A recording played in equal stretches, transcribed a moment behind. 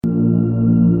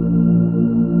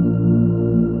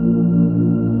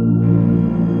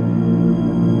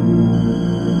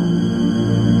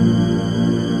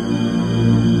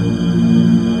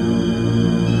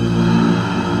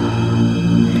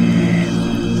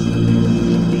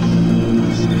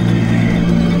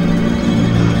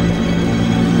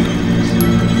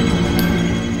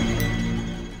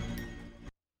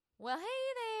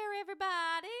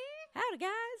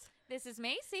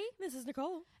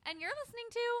Nicole. And you're listening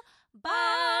to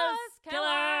Buzz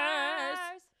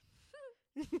Killers.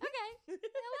 Okay.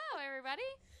 Hello, everybody.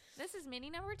 This is mini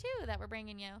number 2 that we're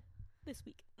bringing you. This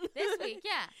week. This week,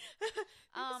 yeah.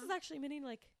 This is actually mini,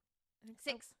 like...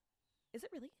 6. Is it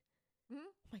really? Mm-hmm.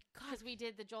 Oh, my God. Because we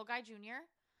did the Joel Guy Jr.,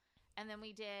 and then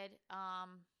we did...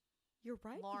 You're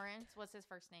right. Lawrence. What's his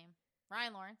first name?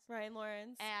 Ryan Lawrence. Ryan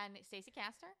Lawrence. And Stacey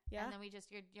Castor. Yeah. And then we just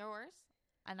did yours.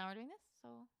 And now we're doing this, so...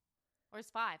 Or it's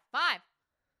 5. 5! I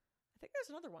think there's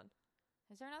another one.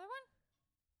 Is there another one?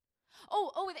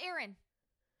 Oh, with Aaron.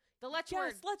 The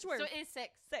Letchworth. Yes, Letchworth. So it is 6.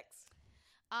 6.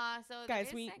 So guys,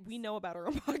 there is 6. we know about our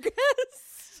own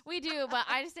podcast. We do, but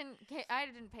I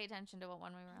didn't pay attention to what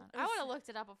one we were on. I would have looked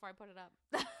it up before I put it up.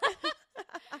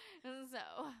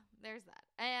 So there's that.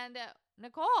 And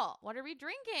Nicole, what are we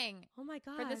drinking? Oh my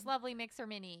God. For this lovely mixer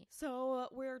mini. So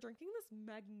we're drinking this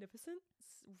magnificent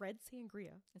red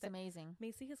sangria. It's amazing.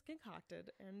 Macy has concocted,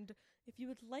 and if you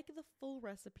would like the full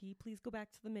recipe, please go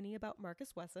back to the mini about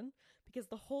Marcus Wesson, because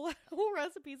the whole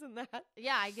recipe's in that.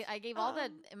 Yeah, I gave all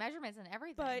the measurements and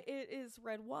everything. But it is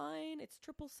red wine. It's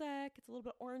triple sec. It's a little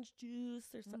bit of orange juice.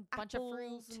 There's some bunch of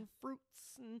apples fruit and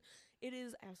fruits, and it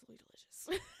is absolutely delicious.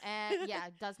 And yeah,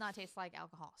 it does not taste like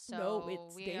alcohol. So no,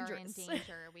 it's we dangerous. are in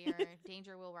danger. We are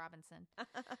danger, Will Robinson.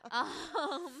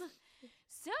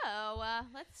 So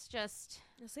let's just.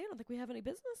 I don't think we have any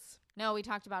business. No, we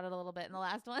talked about it a little bit in the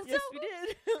last one. Yes, we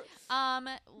did.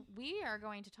 We are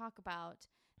going to talk about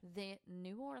the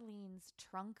New Orleans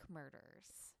trunk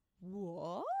murders.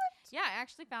 What? Yeah, I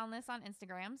actually found this on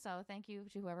Instagram, so thank you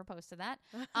to whoever posted that.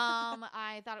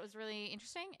 I thought it was really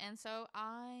interesting, and so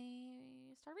I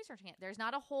started researching it. There's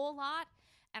not a whole lot,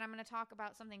 and I'm going to talk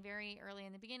about something very early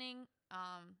in the beginning.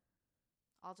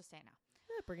 I'll just say it now.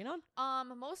 Yeah, bring it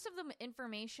on. Most of the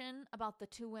information about the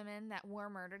 2 women that were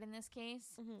murdered in this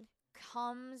case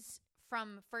comes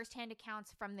from firsthand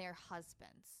accounts from their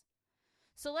husbands.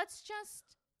 So let's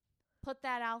just put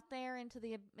that out there into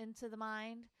the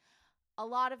mind. A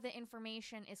lot of the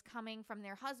information is coming from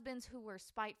their husbands who were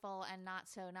spiteful and not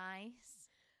so nice.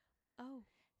 Oh.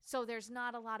 So there's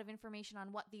not a lot of information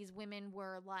on what these women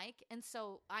were like. And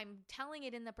so I'm telling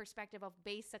it in the perspective of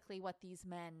basically what these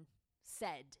men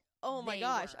said. Oh my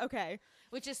gosh. Were, okay.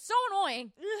 Which is so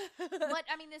annoying. But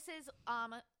I mean,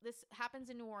 this happens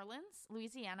in New Orleans,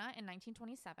 Louisiana in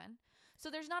 1927. So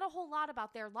there's not a whole lot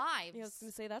about their lives. Yeah, I was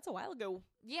going to say that's a while ago.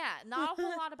 Yeah, not a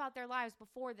whole lot about their lives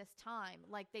before this time.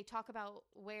 Like they talk about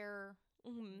where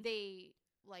they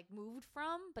like moved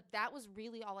from, but that was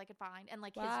really all I could find. And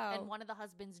like his and one of the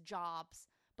husband's jobs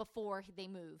before they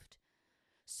moved.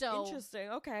 So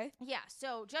interesting. Okay. Yeah,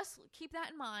 so just keep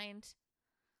that in mind.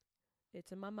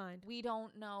 It's in my mind. We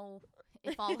don't know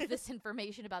if all of this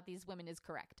information about these women is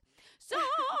correct. So,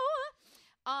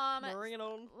 bring it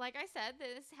on. Like I said,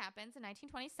 this happens in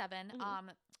 1927.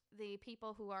 The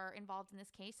people who are involved in this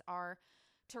case are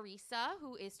Theresa,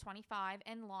 who is 25,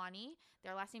 and Lonnie.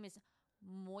 Their last name is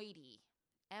Moity,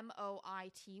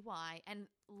 Moity. And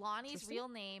Lonnie's real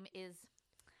name is,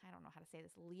 I don't know how to say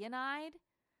this, Leonide.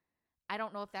 I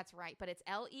don't know if that's right, but it's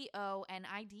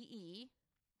Leonide.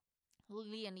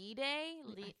 Leonide?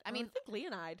 I think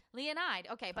Leonide.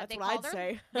 Leonide. Okay, but That's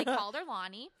they called her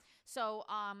Lonnie. So,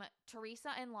 Theresa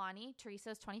and Lonnie.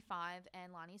 Teresa's 25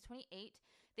 and Lonnie's 28.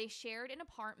 They shared an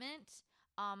apartment.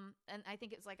 And I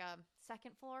think it's like a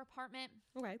second floor apartment.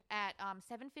 Okay. At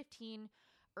 715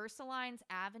 Ursulines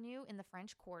Avenue in the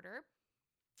French Quarter.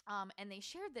 And they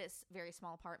shared this very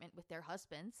small apartment with their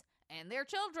husbands and their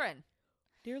children.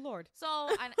 Dear Lord. So,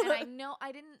 and I know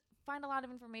I didn't find a lot of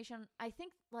information. I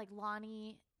think like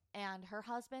Lonnie and her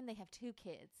husband, they have 2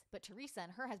 kids, but Theresa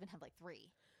and her husband have like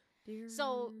 3. Dear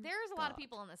so there's a lot God. of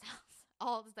people in this house.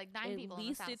 All like 9 people in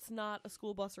this house. At least it's not a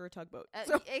school bus or a tugboat.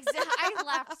 Exactly. I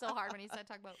laughed so hard when he said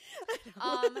tugboat.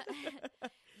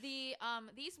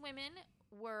 These women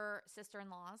were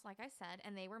sister-in-laws, like I said,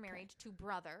 and they were married to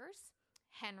brothers,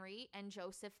 Henry and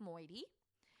Joseph Moity.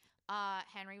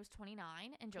 Henry was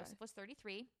 29 and Joseph was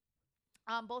 33.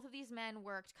 Both of these men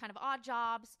worked kind of odd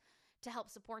jobs to help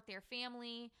support their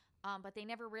family, but they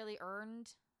never really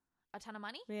earned a ton of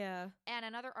money. Yeah. And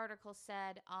another article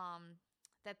said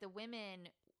that the women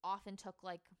often took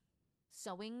like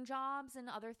sewing jobs and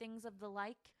other things of the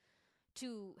like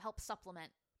to help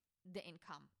supplement the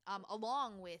income,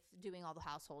 along with doing all the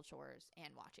household chores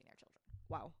and watching their children.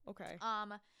 Wow. Okay.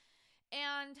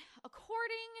 And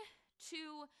according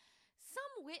to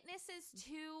some witnesses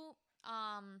too,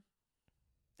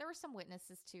 there were some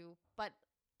witnesses too, but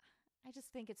I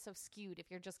just think it's so skewed if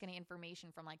you're just getting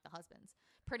information from like the husbands,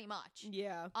 pretty much.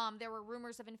 Yeah. There were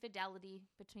rumors of infidelity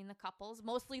between the couples,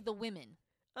 mostly the women.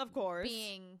 Of course.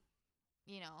 Being,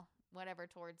 whatever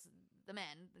towards the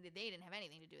men. They didn't have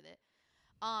anything to do with it.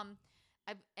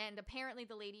 And apparently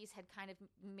the ladies had kind of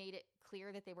made it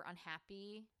clear that they were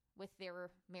unhappy with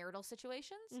their marital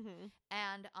situations. Mm-hmm.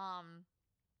 And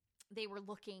they were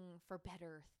looking for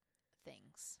better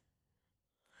things.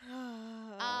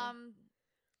 I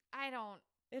don't.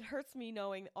 It hurts me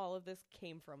knowing all of this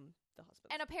came from the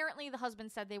husband. And apparently the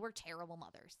husband said they were terrible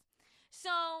mothers.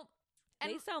 So.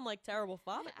 They sound like terrible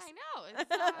fathers. I know. It's,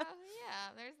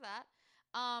 yeah, there's that.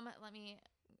 Let me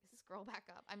scroll back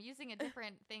up. I'm using a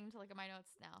different thing to look at my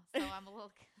notes now, so I'm a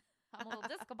little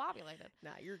discombobulated.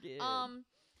 Nah, you're good.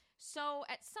 So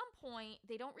at some point,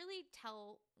 they don't really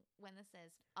tell when this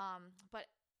is, but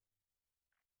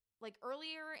like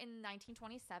earlier in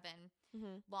 1927,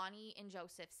 Lonnie and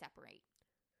Joseph separate,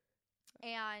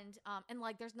 and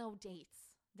like there's no dates.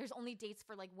 There's only dates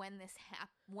for like when this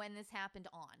happened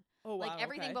on. Oh, wow, like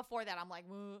everything okay. before that, I'm like,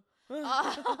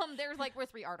 there's like we're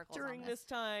 3 articles during on this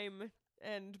time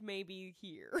and maybe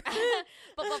here.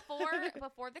 But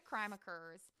before the crime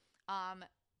occurs,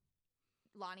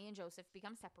 Lonnie and Joseph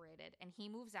become separated, and he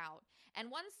moves out. And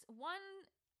one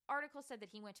article said that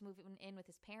he went to move in with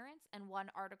his parents, and one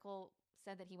article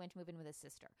said that he went to move in with his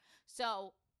sister.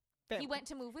 So he went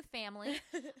to move with family.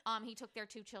 He took their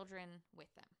 2 children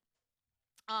with them.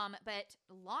 But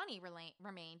Lonnie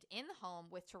remained in the home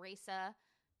with Theresa,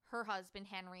 her husband,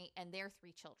 Henry, and their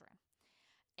 3 children.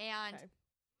 And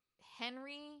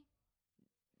Henry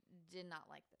did not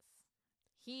like this.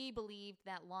 He believed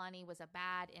that Lonnie was a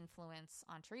bad influence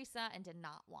on Theresa and did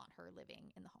not want her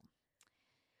living in the home.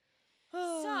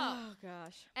 Oh,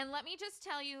 gosh. And let me just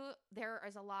tell you, there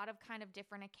is a lot of kind of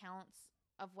different accounts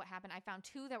of what happened. I found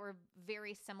 2 that were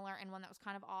very similar and one that was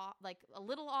kind of off, like a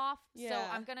little off. Yeah.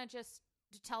 So I'm going to just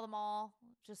tell them all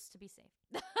just to be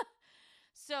safe.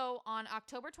 So on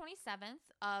October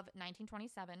 27th of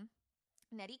 1927,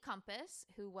 Nettie Compass,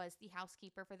 who was the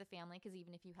housekeeper for the family, because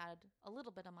even if you had a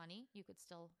little bit of money, you could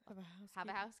still have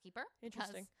a housekeeper.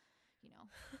 Interesting.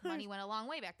 Because, money went a long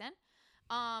way back then.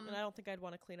 And I don't think I'd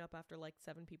want to clean up after like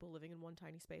 7 people living in one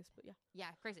tiny space, but yeah. Yeah,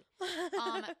 crazy.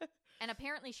 And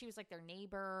apparently she was like their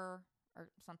neighbor or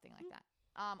something like that.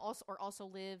 Also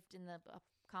lived in the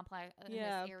complex in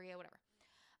this area, whatever.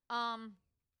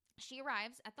 She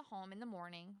arrives at the home in the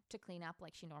morning to clean up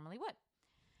like she normally would.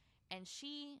 And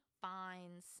she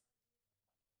finds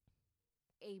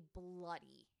a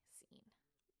bloody scene.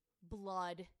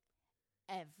 Blood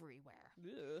everywhere.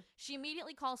 Ugh. She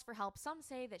immediately calls for help. Some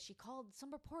say that she called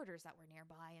some reporters that were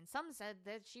nearby, and some said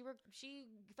that she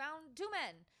found 2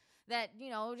 men that,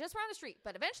 just around the street.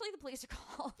 But eventually the police are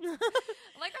called.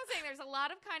 Like I'm saying, there's a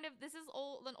lot of this is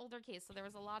an older case, so there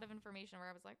was a lot of information where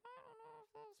I was like, I don't know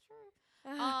if that's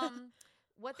true.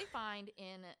 What they find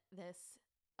in this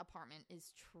apartment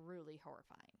is truly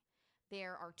horrifying.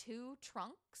 There are 2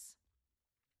 trunks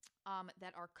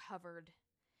that are covered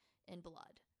in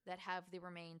blood that have the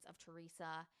remains of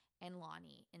Theresa and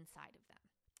Lonnie inside of them.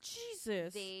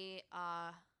 Jesus.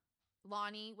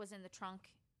 Lonnie was in the trunk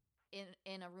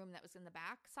in a room that was in the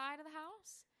back side of the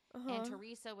house, and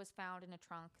Theresa was found in a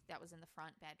trunk that was in the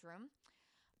front bedroom.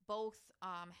 Both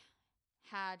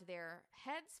had their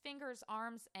heads, fingers,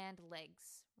 arms, and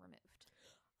legs removed.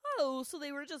 Oh, so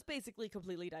they were just basically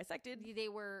completely dissected. They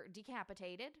were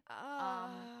decapitated.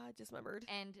 Dismembered.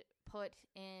 And put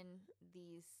in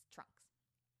these trunks.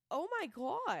 Oh my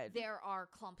God. There are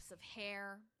clumps of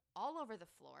hair all over the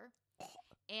floor.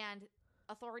 And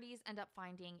authorities end up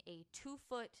finding a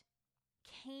 2-foot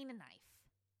cane knife.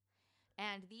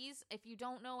 And these, if you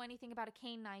don't know anything about a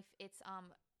cane knife, it's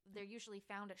they're usually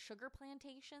found at sugar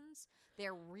plantations.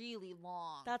 They're really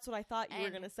long. That's what I thought you were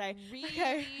going to say.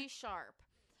 Really sharp.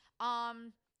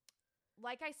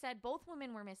 Like I said, both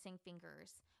women were missing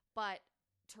fingers, but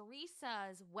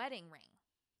Theresa's wedding ring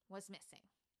was missing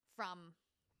from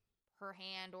her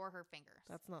hand or her fingers.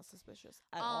 That's not suspicious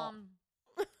at all.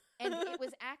 And it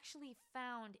was actually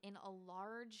found in a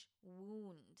large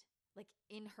wound, like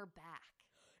in her back.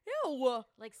 Ew.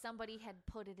 Like somebody had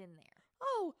put it in there.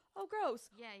 Oh, gross.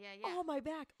 Yeah. Oh, my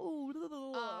back. Oh.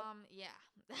 Yeah.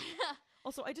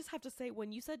 Also, I just have to say,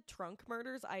 when you said trunk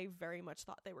murders, I very much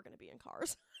thought they were going to be in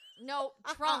cars. No,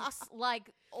 trunks,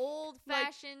 like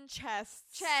old-fashioned like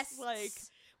chests, like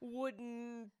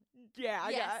wooden. Yeah,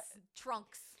 yes,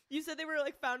 trunks. You said they were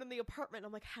like found in the apartment.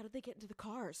 I'm like, how did they get into the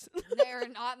cars? They're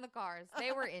not in the cars.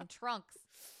 They were in trunks.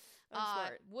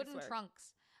 Wooden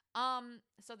trunks.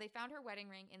 So they found her wedding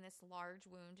ring in this large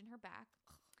wound in her back.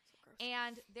 So gross.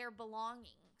 And their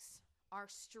belongings are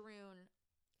strewn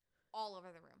all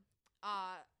over the room.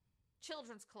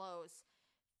 Children's clothes,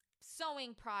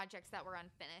 sewing projects that were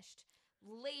unfinished.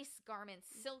 lace garments,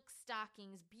 silk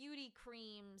stockings, beauty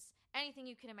creams, anything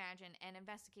you can imagine. And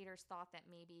investigators thought that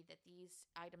maybe that these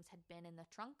items had been in the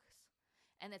trunks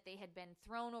and that they had been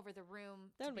thrown over the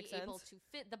room to be able to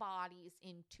fit the bodies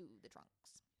into the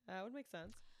trunks. That would make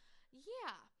sense.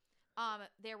 Yeah.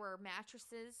 There were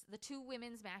mattresses. The 2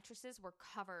 women's mattresses were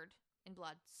covered in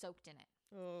blood, soaked in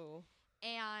it. Oh.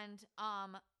 And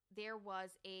there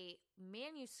was a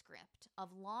manuscript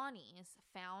of Lonnie's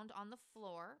found on the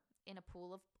floor in a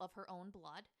pool of her own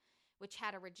blood, which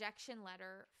had a rejection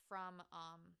letter from,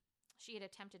 she had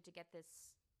attempted to get this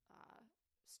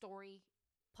story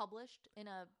published in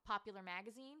a popular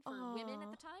magazine for women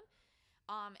at the time.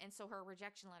 And so her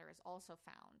rejection letter is also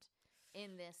found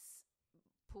in this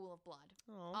pool of blood.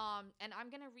 And I'm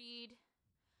going to read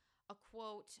a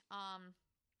quote.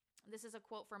 This is a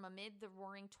quote from Amid the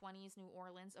Roaring Twenties, New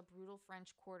Orleans, a brutal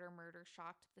French Quarter murder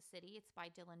shocked the city. It's by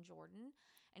Dylan Jordan,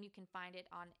 and you can find it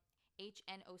on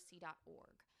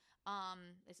hnoc.org.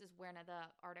 This is one of the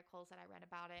articles that I read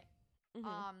about it.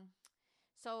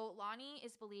 So Lonnie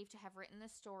is believed to have written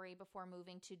this story before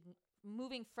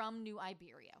moving from New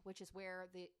Iberia, which is where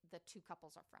the 2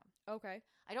 couples are from. Okay.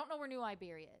 I don't know where New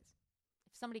Iberia is.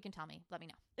 If somebody can tell me, let me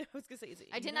know. I was going to say,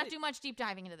 I did not do much deep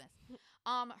diving into this.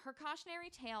 Her cautionary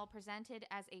tale, presented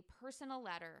as a personal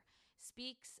letter,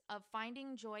 speaks of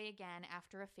finding joy again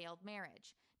after a failed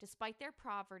marriage. Despite their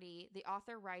poverty, the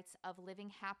author writes of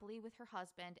living happily with her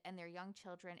husband and their young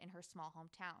children in her small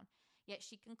hometown. Yet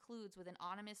she concludes with an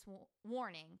ominous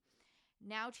warning.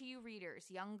 Now to you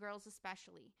readers, young girls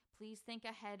especially, please think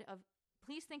ahead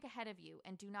of you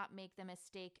and do not make the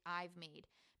mistake I've made,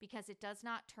 because it does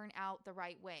not turn out the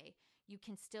right way. You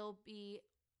can still be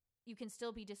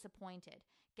disappointed.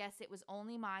 Guess it was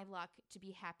only my luck to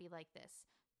be happy like this.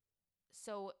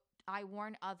 So I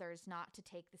warn others not to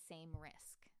take the same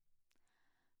risk.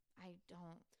 I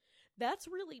don't. That's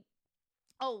really.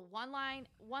 Oh, one line,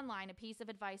 a piece of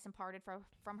advice imparted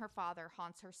from her father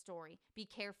haunts her story. Be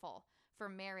careful, for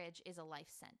marriage is a life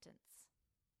sentence.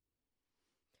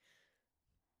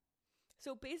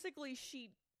 So basically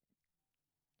she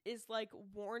is like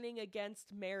warning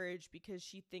against marriage because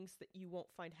she thinks that you won't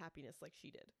find happiness like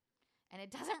she did. And it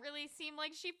doesn't really seem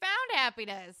like she found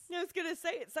happiness. I was going to say,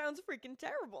 it sounds freaking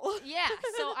terrible. Yeah,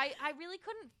 so I really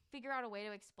couldn't figure out a way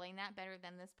to explain that better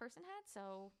than this person had.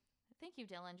 So thank you,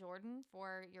 Dylan Jordan,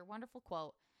 for your wonderful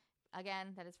quote. Again,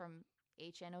 that is from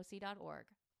hnoc.org.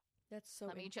 That's so.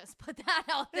 Let me just put that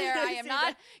out there. I am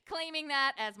not claiming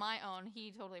that as my own.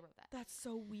 He totally wrote that. That's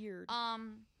so weird.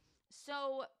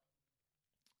 So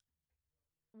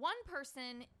one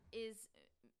person is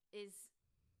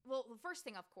well, the first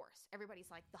thing, of course, everybody's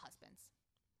like, the husbands.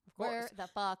 Of course. Where the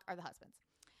fuck are the husbands?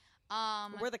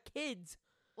 Where are the kids?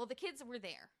 Well, the kids were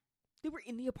there. They were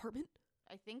in the apartment?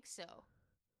 I think so.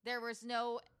 There was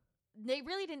no. They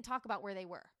really didn't talk about where they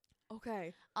were.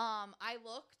 Okay. I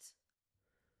looked,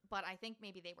 but I think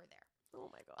maybe they were there.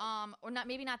 Oh my god. Or not.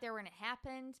 Maybe not there when it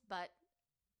happened, but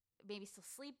maybe still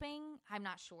sleeping. I'm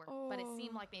not sure, but it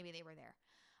seemed like maybe they were there.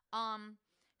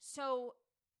 So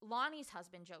Lonnie's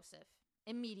husband, Joseph,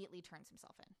 immediately turns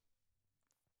himself in,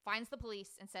 finds the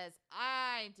police, and says,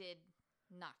 I did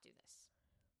not do this,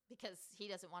 because he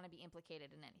doesn't want to be implicated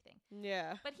in anything.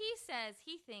 Yeah. But he says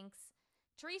he thinks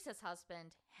Theresa's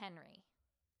husband, Henry,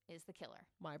 is the killer.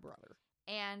 My brother.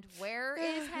 And where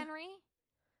is Henry?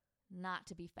 Not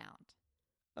to be found.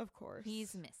 Of course.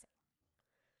 He's missing.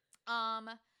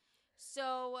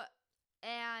 So,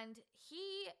 and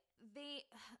the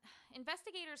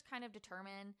investigators kind of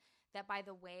determined that by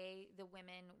the way the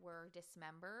women were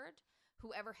dismembered,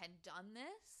 whoever had done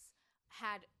this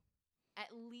had at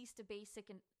least a basic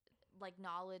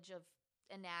knowledge of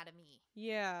anatomy.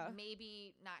 Yeah.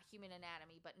 Maybe not human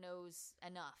anatomy, but knows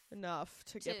enough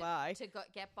to get by.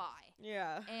 Get by.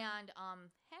 Yeah. And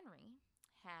Henry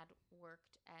had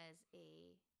worked as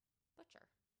a butcher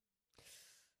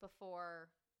before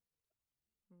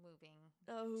moving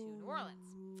to New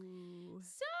Orleans.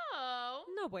 So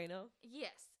no bueno.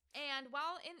 Yes. And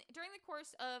during the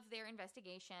course of their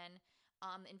investigation,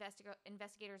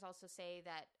 investigators also say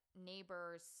that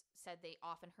neighbors said they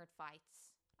often heard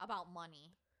fights about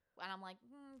money. And I'm like, do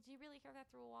you really hear that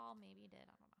through a wall? Maybe you did.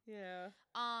 I don't know. Yeah.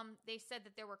 They said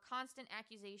that there were constant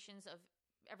accusations of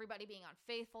everybody being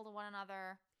unfaithful to one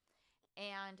another,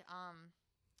 and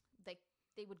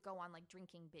they would go on like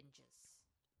drinking binges.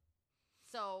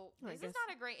 So this is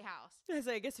not a great house.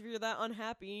 I guess if you're that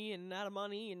unhappy and out of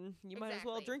money, and you might as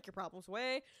well drink your problems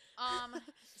away.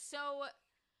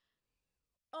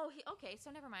 Okay,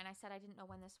 so never mind. I said I didn't know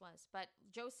when this was. But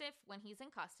Joseph, when he's in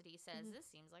custody, says, this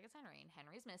seems like it's Henry. And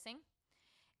Henry's missing.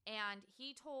 And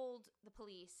he told the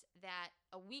police that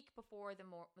a week before the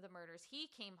murders, he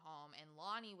came home and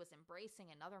Lonnie was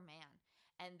embracing another man.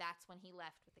 And that's when he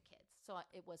left with the kids. So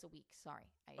it was a week. Sorry.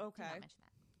 I did not mention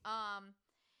that.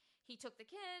 He took the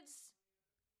kids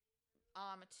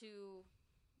to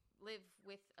live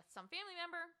with some family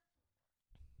member.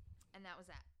 And that was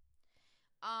that.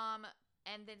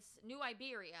 And this New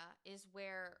Iberia is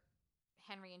where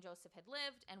Henry and Joseph had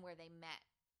lived and where they met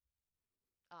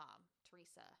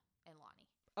Theresa and Lonnie.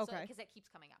 Okay. Because that keeps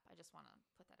coming up. I just want to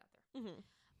put that out there.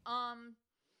 Mm-hmm.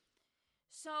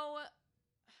 So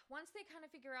once they kind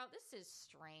of figure out this is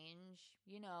strange,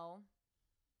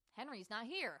 Henry's not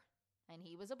here and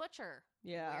he was a butcher.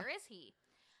 Yeah. Where is he?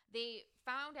 They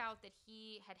found out that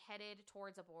he had headed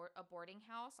towards a boarding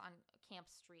house on Camp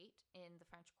Street in the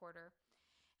French Quarter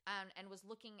and was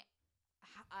looking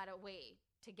at a way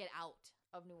to get out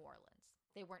of New Orleans.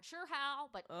 They weren't sure how,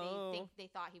 but they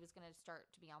thought he was going to start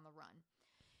to be on the run.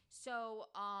 So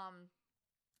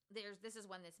this is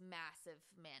when this massive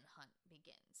manhunt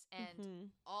begins.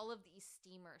 And all of these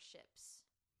steamer ships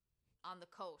on the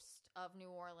coast of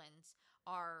New Orleans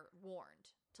are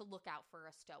warned to look out for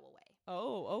a stowaway.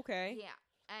 Oh, okay. Yeah.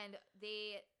 And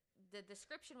the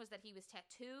description was that he was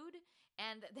tattooed,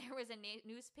 and there was a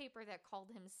newspaper that called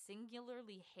him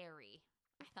singularly hairy.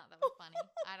 I thought that was funny.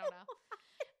 I don't know.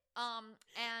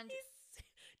 And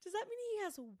does that mean he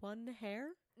has one hair?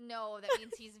 No, that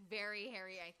means he's very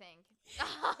hairy, I think.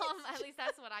 At least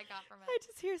that's what I got from it. I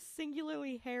just hear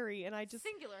singularly hairy, and I just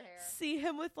singular hair. See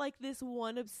him with like this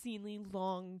one obscenely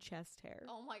long chest hair.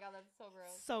 Oh my god, that's so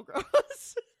gross. So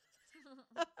gross.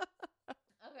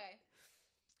 Okay.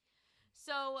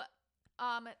 So,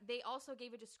 they also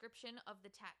gave a description of the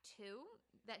tattoo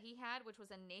that he had, which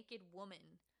was a naked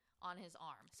woman on his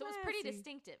arm. So it was pretty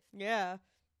distinctive. Yeah.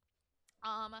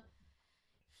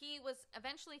 He was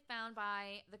eventually found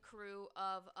by the crew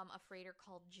of a freighter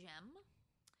called Gem,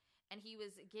 and he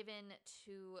was given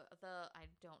to I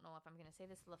don't know if I'm going to say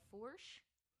this, the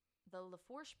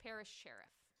Lafourche Parish Sheriff.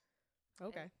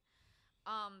 Okay.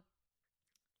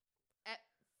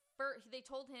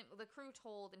 The crew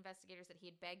told investigators that he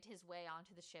had begged his way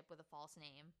onto the ship with a false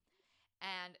name,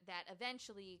 and that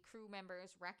eventually crew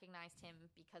members recognized him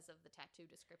because of the tattoo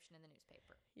description in the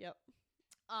newspaper. Yep.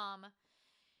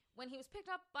 When he was picked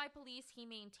up by police, he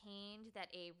maintained that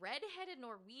a red-headed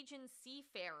Norwegian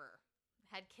seafarer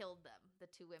had killed them, the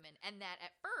two women, and that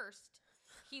at first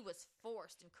he was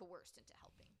forced and coerced into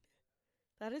helping.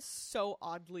 That is so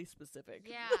oddly specific.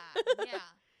 Yeah, yeah.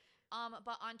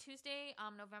 But on Tuesday,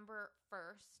 November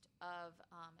 1st of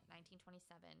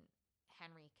 1927,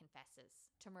 Henry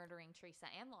confesses to murdering Theresa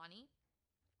and Lonnie.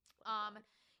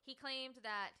 He claimed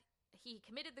that he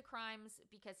committed the crimes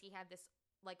because he had this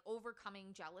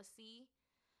overcoming jealousy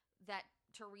that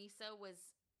Theresa was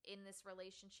in this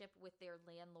relationship with their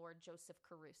landlord, Joseph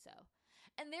Caruso.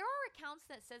 And there are accounts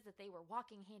that says that they were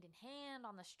walking hand in hand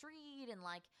on the street and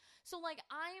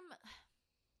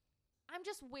I'm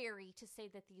just wary to say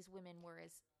that these women were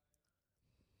as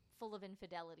full of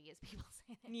infidelity as people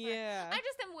say they were. Yeah. I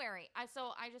just am wary. I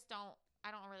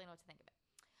don't really know what to think of it.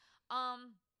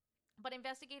 But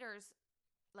investigators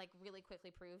really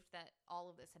quickly proved that all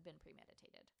of this had been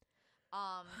premeditated.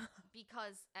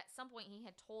 Because at some point he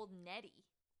had told Nettie,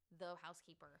 the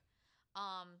housekeeper,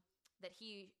 that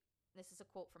he, this is a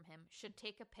quote from him, should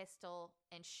take a pistol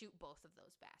and shoot both of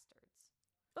those bastards.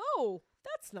 Oh,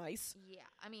 that's nice. Yeah.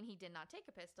 I mean, he did not take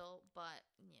a pistol, but,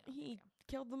 he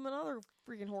killed them in other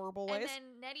freaking horrible ways. And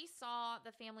then Nettie saw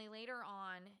the family later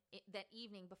on that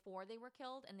evening before they were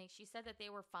killed, and she said that they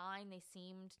were fine. They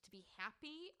seemed to be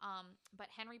happy. But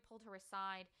Henry pulled her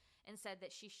aside and said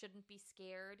that she shouldn't be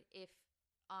scared if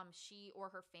she or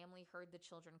her family heard the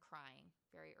children crying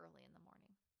very early in the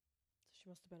morning. So she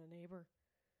must have been a neighbor.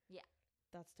 Yeah.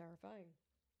 That's terrifying.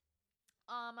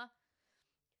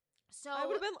 So I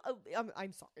would have been.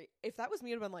 I'm sorry. If that was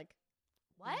me, I'd have been like,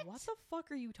 "What? What the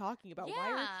fuck are you talking about?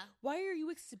 Yeah. Why are you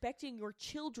expecting your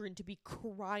children to be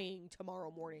crying tomorrow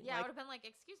morning?" Yeah, I would have been like,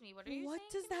 "Excuse me, what are you saying?" What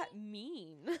does that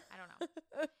mean? I don't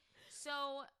know.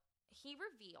 So he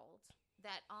revealed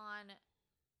that on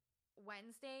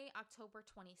Wednesday, October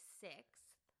 26th,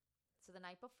 so the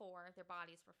night before their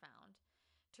bodies were found,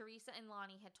 Theresa and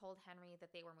Lonnie had told Henry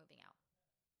that they were moving out,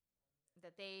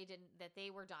 that they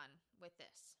were done with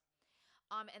this.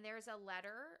 And there's a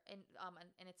letter, and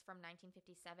it's from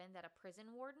 1957, that a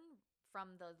prison warden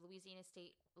from the Louisiana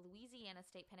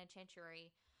State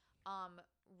Penitentiary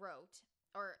wrote.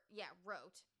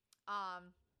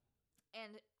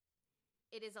 And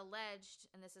it is alleged,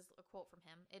 and this is a quote from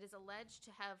him, it is alleged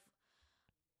to have,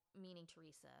 meaning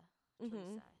Theresa,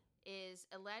 is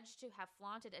alleged to have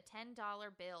flaunted a $10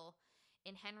 bill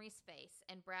in Henry's face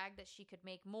and bragged that she could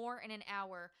make more in an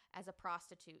hour as a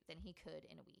prostitute than he could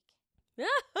in a week.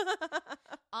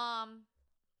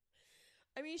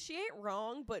 I mean, she ain't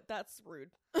wrong, but that's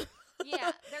rude.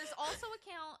 Yeah, there's also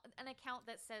an account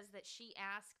that says that she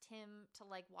asked him to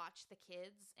like watch the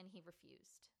kids and he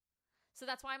refused. So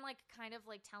that's why I'm like kind of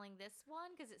like telling this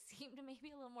one because it seemed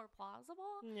maybe a little more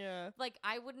plausible. Yeah. Like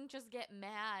I wouldn't just get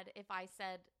mad if I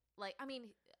said like, I mean,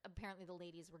 apparently the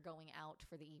ladies were going out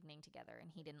for the evening together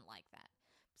and he didn't like that.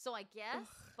 So I guess,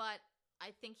 but I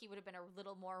think he would have been a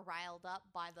little more riled up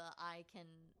by the I can.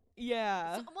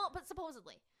 Yeah. But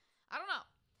supposedly, I don't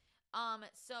know.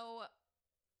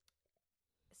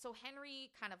 So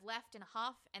Henry kind of left in a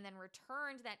huff and then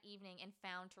returned that evening and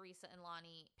found Theresa and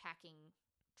Lonnie packing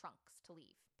trunks to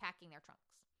leave, packing their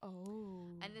trunks.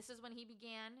 Oh. And this is when he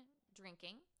began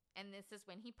drinking, and this is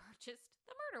when he purchased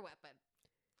the murder weapon.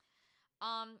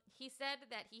 He said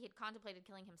that he had contemplated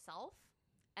killing himself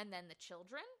and then the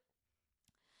children.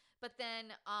 But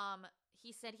then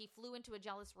he said he flew into a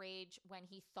jealous rage when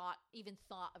he thought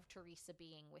of Theresa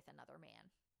being with another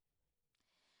man.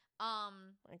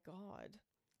 My God.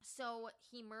 So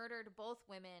he murdered both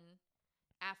women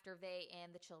after they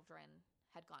and the children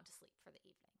had gone to sleep for the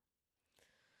evening.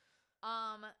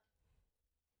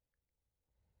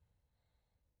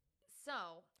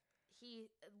 So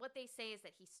what they say is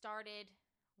that he started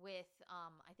with,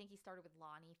 I think he started with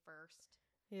Lonnie first.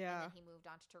 Yeah. And then he moved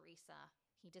on to Theresa.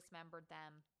 He dismembered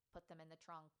them, put them in the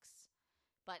trunks,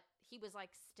 but he was like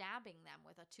stabbing them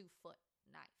with a 2-foot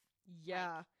knife.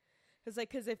 Yeah.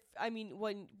 Because if I mean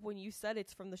when you said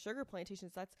it's from the sugar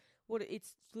plantations, that's what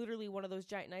it's literally one of those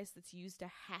giant knives that's used to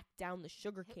hack down the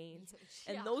sugar canes,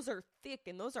 Yeah. and those are thick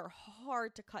and those are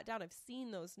hard to cut down. I've seen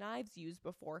those knives used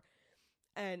before,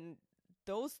 and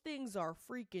those things are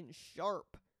freaking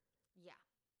sharp. Yeah,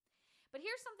 but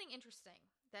here's something interesting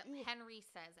that Henry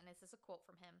says, and this is a quote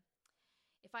from him: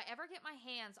 "If I ever get my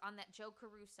hands on that Joe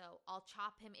Caruso, I'll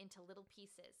chop him into little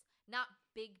pieces, not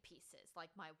big pieces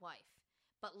like my wife."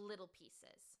 But little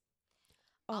pieces.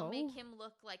 I'll make him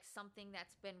look like something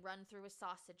that's been run through a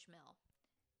sausage mill.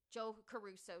 Joe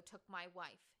Caruso took my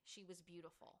wife. She was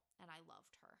beautiful, and I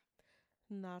loved her.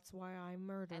 And that's why I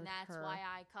murdered her. And that's why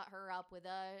I cut her up with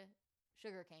a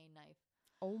sugarcane knife.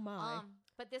 Oh, my.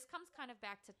 But this comes kind of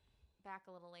back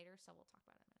a little later, so we'll talk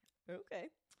about it in a minute. Okay.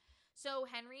 So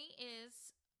Henry is,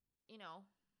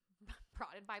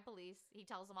 prodded by police. He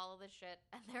tells them all of this shit,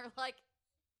 and they're like,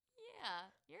 yeah,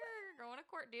 you're going to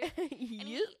court, dude. And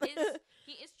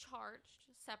he is charged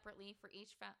separately for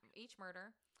each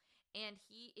murder, and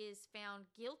he is found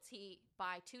guilty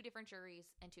by 2 different juries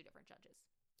and 2 different judges.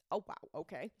 Oh, wow.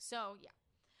 Okay. So, yeah.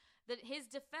 His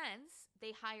defense,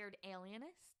 they hired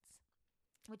alienists,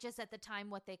 which is at the time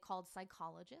what they called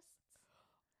psychologists.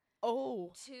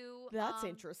 Oh, that's to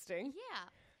interesting. Yeah,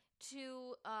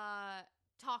 to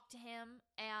talk to him,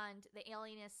 and the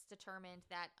alienists determined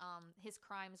that his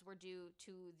crimes were due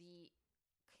to the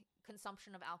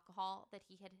consumption of alcohol, that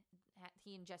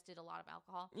he ingested a lot of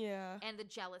alcohol. Yeah. And the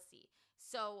jealousy.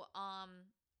 So,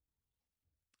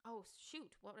 oh, shoot.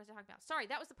 What was I talking about? Sorry,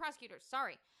 that was the prosecutors.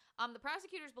 Sorry. The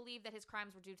prosecutors believed that his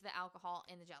crimes were due to the alcohol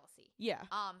and the jealousy. Yeah.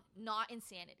 Not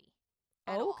insanity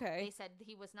at all. Okay. They said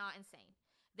he was not insane.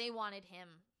 They wanted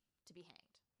him to be hanged.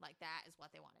 Like, that is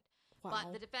what they wanted. Wow.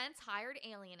 But the defense hired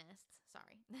alienists,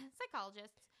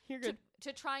 psychologists, You're good.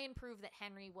 to try and prove that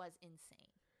Henry was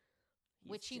insane,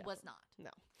 which he was not.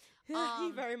 No.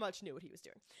 He very much knew what he was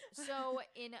doing. So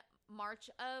in March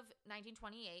of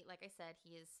 1928, like I said,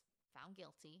 he is found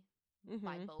guilty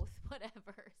by both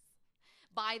whatevers,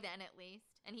 by then at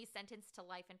least, and he's sentenced to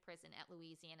life in prison at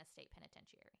Louisiana State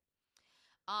Penitentiary.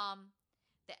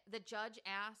 The judge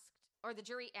asked, or the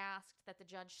jury asked that the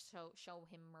judge show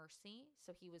him mercy,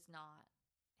 so he was not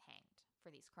hanged for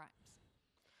these crimes.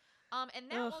 And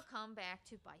that will come back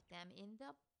to bite them in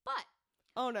the butt.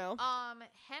 Oh, no.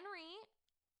 Henry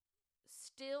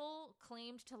still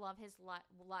claimed to love his wife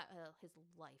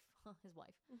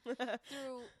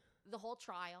through the whole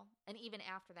trial, and even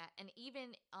after that, and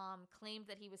even claimed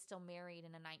that he was still married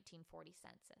in a 1940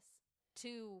 census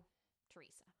to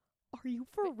Theresa. Are you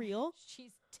for real?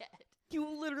 She's dead. You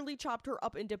literally chopped her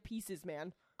up into pieces,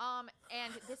 man.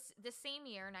 And this same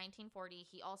year, 1940,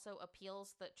 he also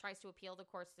tries to appeal the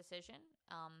court's decision,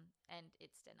 and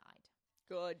it's denied.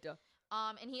 Good.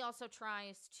 And he also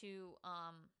tries to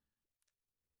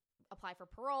apply for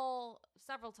parole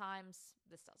several times.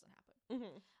 This doesn't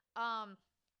happen. Mm-hmm.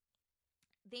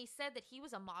 They said that he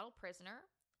was a model prisoner,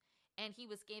 and he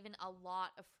was given a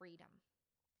lot of freedom,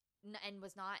 and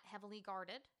was not heavily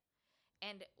guarded.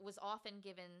 and was often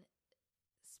given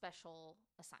special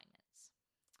assignments.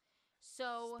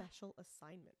 So Special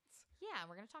assignments. yeah,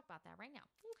 we're going to talk about that right now.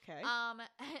 Okay.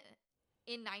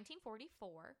 In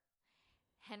 1944,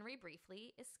 Henry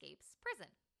briefly escapes prison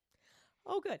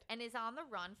Oh, good. and is on the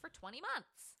run for 20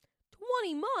 months.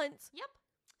 20 months? Yep.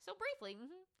 So briefly.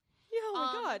 Mm-hmm. Yeah, oh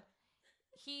my God.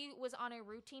 He was on a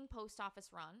routine post office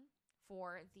run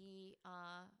for the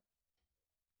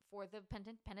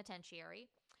penitentiary,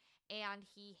 and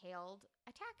he hailed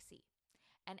a taxi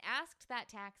and asked that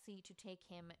taxi to take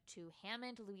him to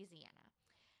Hammond, Louisiana.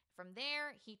 From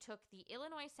there, he took the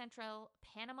Illinois Central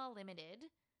Panama Limited,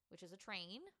 which is a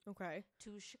train, Okay.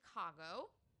 to Chicago.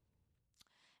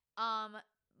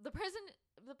 The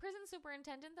prison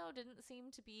superintendent, though, didn't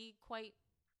seem to be quite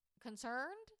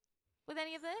concerned with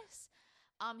any of this.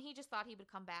 He just thought he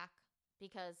would come back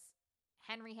because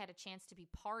Henry had a chance to be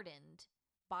pardoned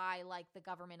by, like, the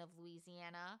government of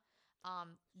Louisiana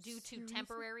due to Seriously?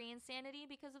 temporary insanity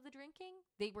because of the drinking.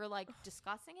 They were, like,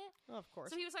 discussing it. Oh, of course.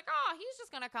 So he was like, oh, he's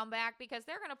just going to come back because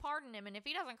they're going to pardon him. And if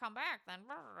he doesn't come back, then...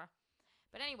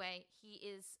 But anyway, he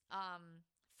is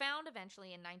found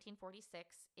eventually in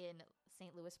 1946 in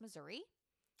St. Louis, Missouri.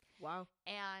 Wow.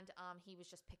 And he was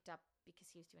just picked up because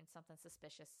he was doing something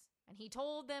suspicious. And he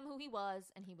told them who he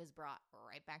was, and he was brought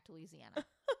right back to Louisiana.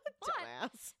 But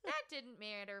Dumbass. that didn't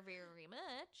matter very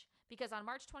much because on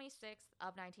March 26th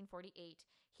of 1948,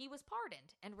 he was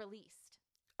pardoned and released.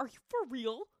 Are you for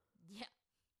real? Yeah.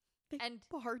 They And-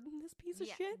 pardoned this piece of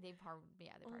shit? They pardoned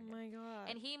Oh him. my God.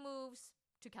 And he moves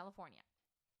to California.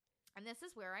 And this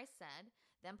is where I said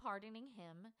them pardoning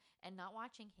him and not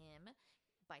watching him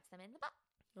bites them in the butt.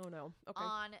 Oh no. Okay.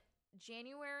 In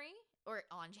January,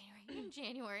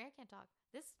 I can't talk.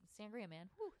 This sangria, man.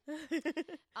 Whew.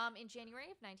 In January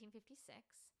of 1956,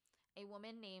 a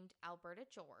woman named Alberta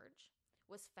George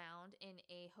was found in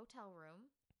a hotel room,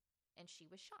 and she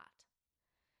was shot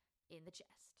in the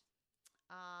chest.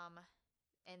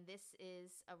 And this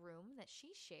is a room that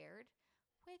she shared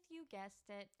with, you guessed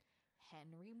it,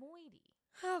 Henry Moity.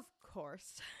 Of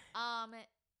course.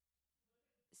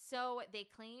 So they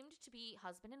claimed to be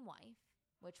husband and wife,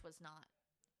 which was not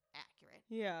accurate.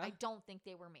 Yeah. I don't think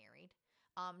they were married.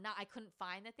 I couldn't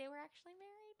find that they were actually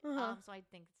married. Uh-huh. So I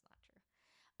think it's not true.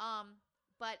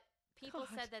 But people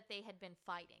God. said that they had been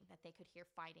fighting, that they could hear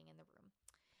fighting in the room.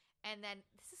 And then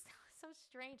this is so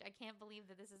strange. I can't believe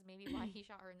that this is maybe why he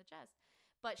shot her in the chest.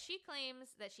 But she claims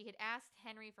that she had asked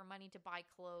Henry for money to buy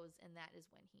clothes, and that is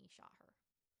when he shot her.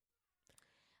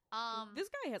 This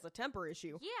guy has a temper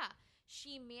issue. Yeah.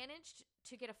 She managed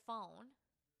to get a phone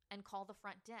and call the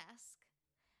front desk,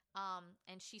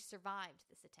 and she survived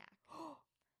this attack.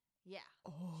 Yeah,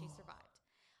 Oh. she survived.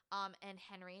 And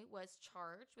Henry was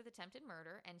charged with attempted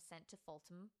murder and sent to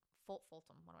Folsom. What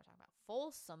am I talking about?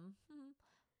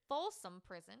 Folsom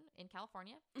Prison in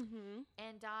California, Mm-hmm.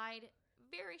 and died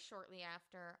very shortly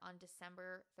after on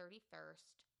December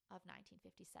 31st of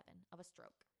 1957 of a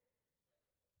stroke.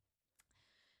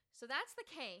 So that's the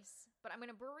case, but I'm going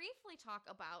to briefly talk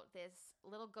about this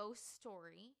little ghost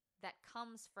story that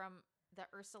comes from the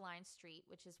Ursuline Street,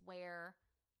 which is where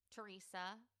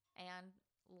Theresa and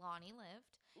Lonnie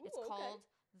lived. It's called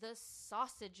the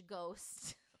Sausage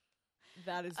Ghost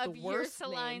That is of the worst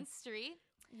Ursuline name. Street.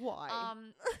 Why?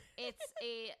 It's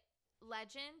a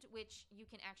legend which you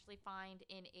can actually find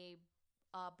in a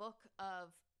book of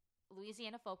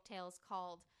Louisiana folktales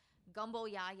called Gumbo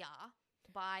Ya Ya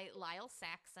by Lyle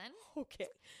Saxon. Okay.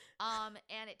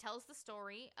 And it tells the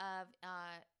story of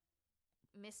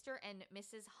Mr. and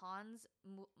Mrs. Hans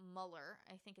Muller.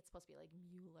 I think it's supposed to be like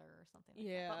Mueller or something like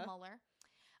that, but Muller.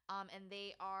 And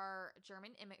they are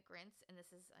German immigrants, and this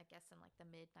is, I guess, in like the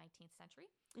mid-19th century.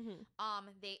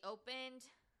 Mm-hmm. They opened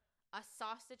a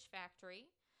sausage factory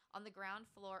on the ground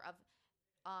floor of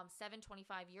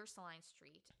 725 Ursuline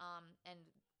Street, and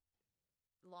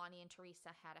Lonnie and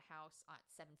Theresa had a house at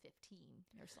 715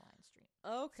 Ursuline Street.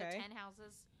 Okay. So 10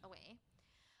 houses away.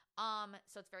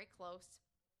 So it's very close.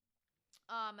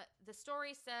 The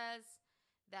story says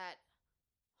that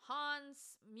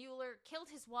Hans Mueller killed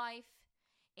his wife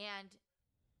and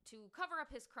to cover up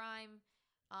his crime,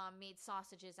 made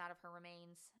sausages out of her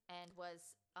remains and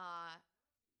was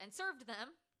and served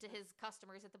them to his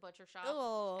customers at the butcher shop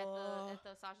at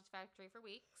the sausage factory for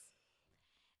weeks.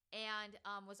 And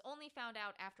was only found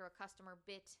out after a customer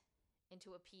bit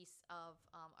into a piece of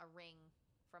a ring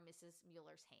from Mrs.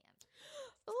 Mueller's hand.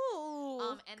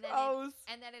 Oh, And gross.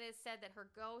 then it is said that her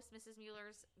ghost, Mrs.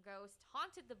 Mueller's ghost,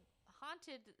 haunted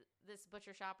this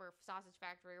butcher shop or sausage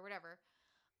factory or whatever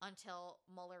until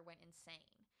Mueller went insane.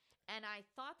 And I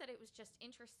thought that it was just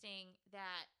interesting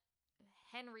that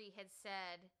Henry had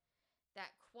said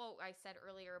that quote I said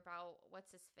earlier about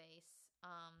what's his face,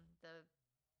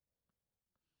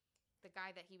 the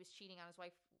guy that he was cheating on his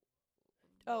wife.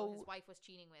 His wife was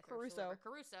cheating with Caruso.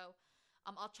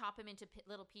 I'll chop him into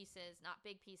little pieces, not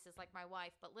big pieces like my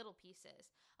wife, but little pieces.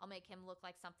 I'll make him look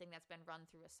like something that's been run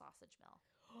through a sausage mill.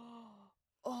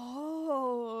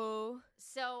 Oh.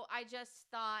 So I just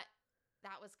thought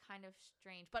that was kind of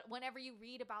strange. But whenever you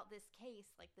read about this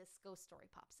case, like this ghost story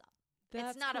pops up.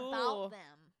 That's it's not cool. about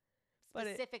them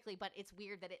specifically, but it's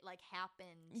weird that it like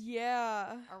happened.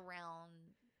 Yeah. Around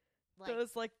like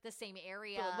those like the same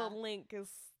area. The link is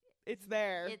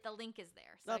there. The link is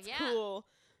there. So that's cool.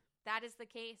 That is the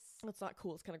case. It's not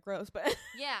cool. It's kind of gross, but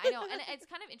yeah, I know. And it's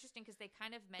kind of interesting because they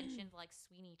kind of mentioned like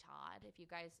Sweeney Todd. If you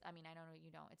guys, I mean, I don't know,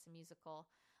 you don't. It's a musical.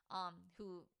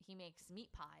 Who he makes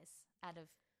meat pies out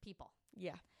of people.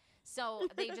 Yeah. So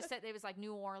they just said it was like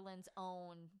New Orleans'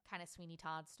 own kind of Sweeney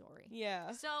Todd story.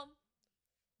 Yeah. So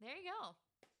there you go.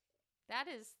 That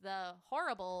is the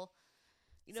horrible,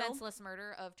 senseless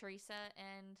murder of Theresa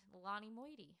and Leonide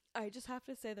Moity. I just have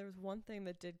to say there was one thing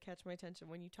that did catch my attention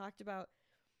when you talked about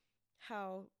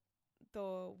how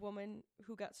the woman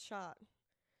who got shot,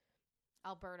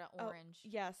 Alberta Orange.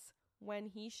 Yes. When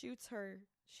he shoots her,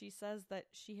 she says that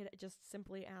she had just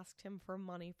simply asked him for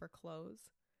money for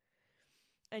clothes.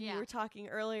 And you were talking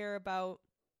earlier about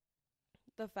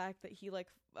the fact that he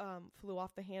flew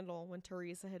off the handle when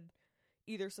Theresa had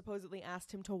either supposedly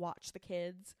asked him to watch the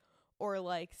kids or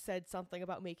said something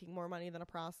about making more money than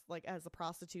as a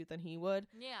prostitute than he would.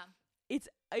 Yeah.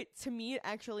 To me it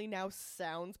actually now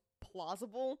sounds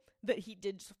plausible that he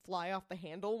did just fly off the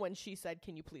handle when she said,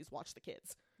 "Can you please watch the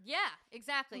kids?" Yeah,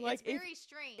 exactly. It's very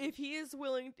strange. If he's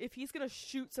going to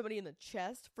shoot somebody in the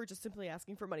chest for just simply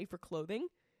asking for money for clothing,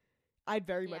 I'd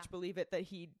very much believe it that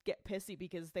he'd get pissy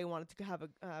because they wanted to have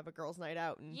a girls' night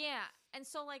out. And and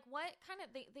so what kind of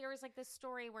there was this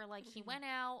story where he went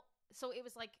out. So it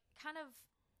was kind of,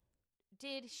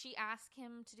 did she ask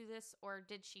him to do this, or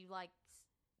did she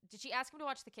ask him to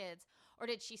watch the kids, or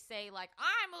did she say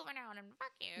I'm moving out and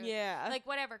fuck you? Yeah,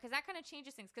 whatever, because that kind of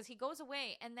changes things. Because he goes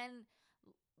away and then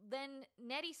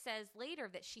Nettie says later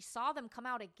that she saw them come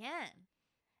out again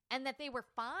and that they were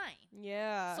fine.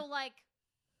 Yeah. So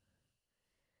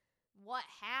what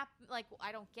happened?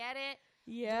 I don't get it.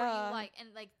 Yeah. Were you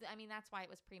I mean, that's why it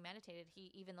was premeditated.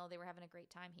 Even though they were having a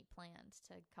great time, he planned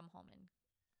to come home and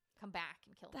come back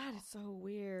and kill them. That is so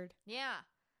weird. Yeah.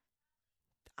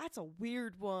 That's a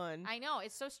weird one. I know.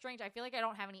 It's so strange. I feel like I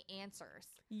don't have any answers.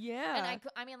 Yeah. And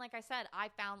I mean, like I said, I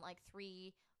found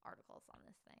 3 articles on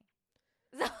this thing.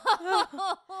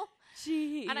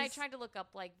 Jeez. And I tried to look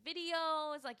up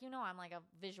videos. I'm a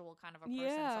visual kind of a person,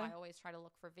 so I always try to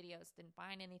look for videos. Didn't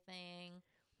find anything.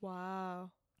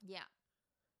 Wow. Yeah.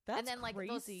 That's and then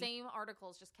crazy. Those same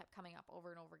articles just kept coming up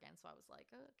over and over again. So I was like,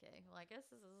 okay, well, I guess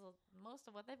this is most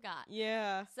of what they've got.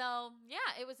 Yeah. So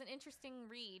yeah, it was an interesting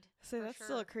read. So that's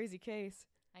still a crazy case.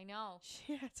 I know.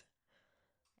 Shit.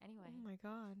 Anyway. Oh my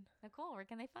God. Nicole, where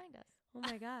can they find us? Oh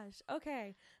my gosh.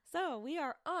 Okay. So we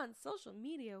are on social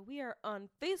media. We are on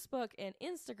Facebook and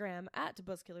Instagram at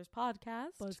Buzzkillers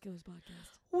Podcast. Buzzkillers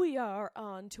Podcast. We are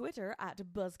on Twitter at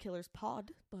Buzzkillers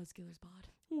Pod. Buzzkillers Pod.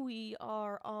 We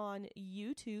are on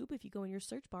YouTube. If you go in your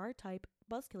search bar, type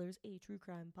Buzzkillers, a true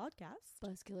crime podcast.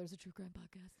 Buzzkillers, a true crime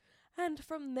podcast. And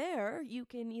from there, you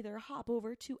can either hop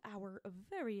over to our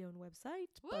very own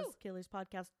website,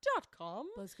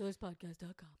 buzzkillerspodcast.com.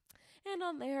 Buzzkillerspodcast.com. And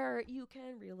on there, you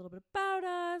can read a little bit about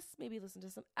us, maybe listen to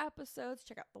some episodes,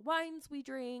 check out the wines we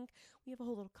drink. We have a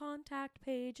whole little contact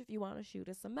page. If you want to shoot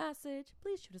us a message,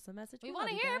 please shoot us a message. We want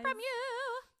to hear from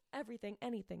you. Everything,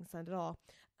 anything, send it all.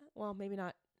 Well, maybe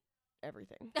not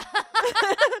everything.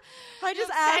 I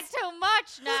just asked too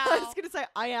much now. I was going to say,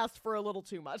 I asked for a little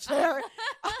too much there.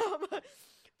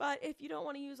 But if you don't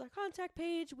want to use our contact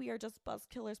page, we are just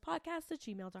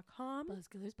buzzkillerspodcast@gmail.com.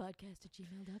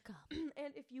 Buzzkillerspodcast@gmail.com.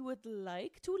 And if you would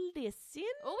like to listen.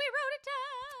 Oh, we wrote it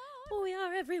down. We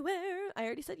are everywhere. I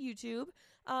already said YouTube.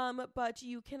 But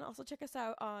you can also check us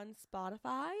out on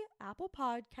Spotify, Apple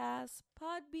Podcasts,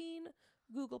 Podbean,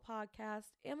 Google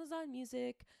Podcasts, Amazon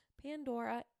Music,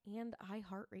 Pandora, and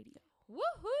iHeartRadio.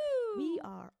 Woohoo! We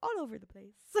are all over the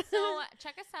place. So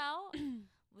check us out.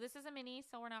 This is a mini,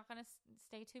 so we're not going to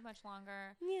stay too much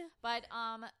longer. Yeah. But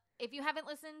if you haven't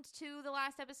listened to the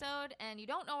last episode and you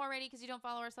don't know already because you don't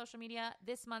follow our social media,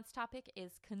 this month's topic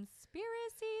is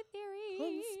conspiracy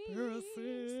theories.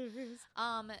 Conspiracies.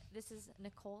 This is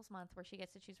Nicole's month where she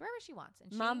gets to choose wherever she wants.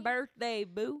 And my birthday,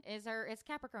 boo. It's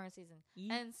Capricorn season.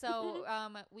 Yeah. And so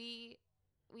we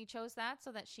chose that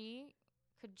so that she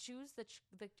could choose the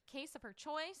case of her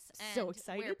choice. And so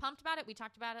excited. We're pumped about it. We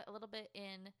talked about it a little bit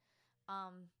in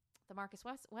the Marcus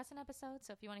Wesson episode.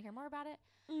 So if you want to hear more about it,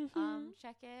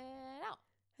 check it out.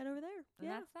 Head over there. And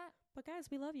that's that. But guys,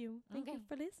 we love you. Thank you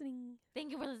for listening.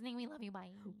 Thank you for listening. We love you.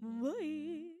 Bye.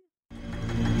 Bye.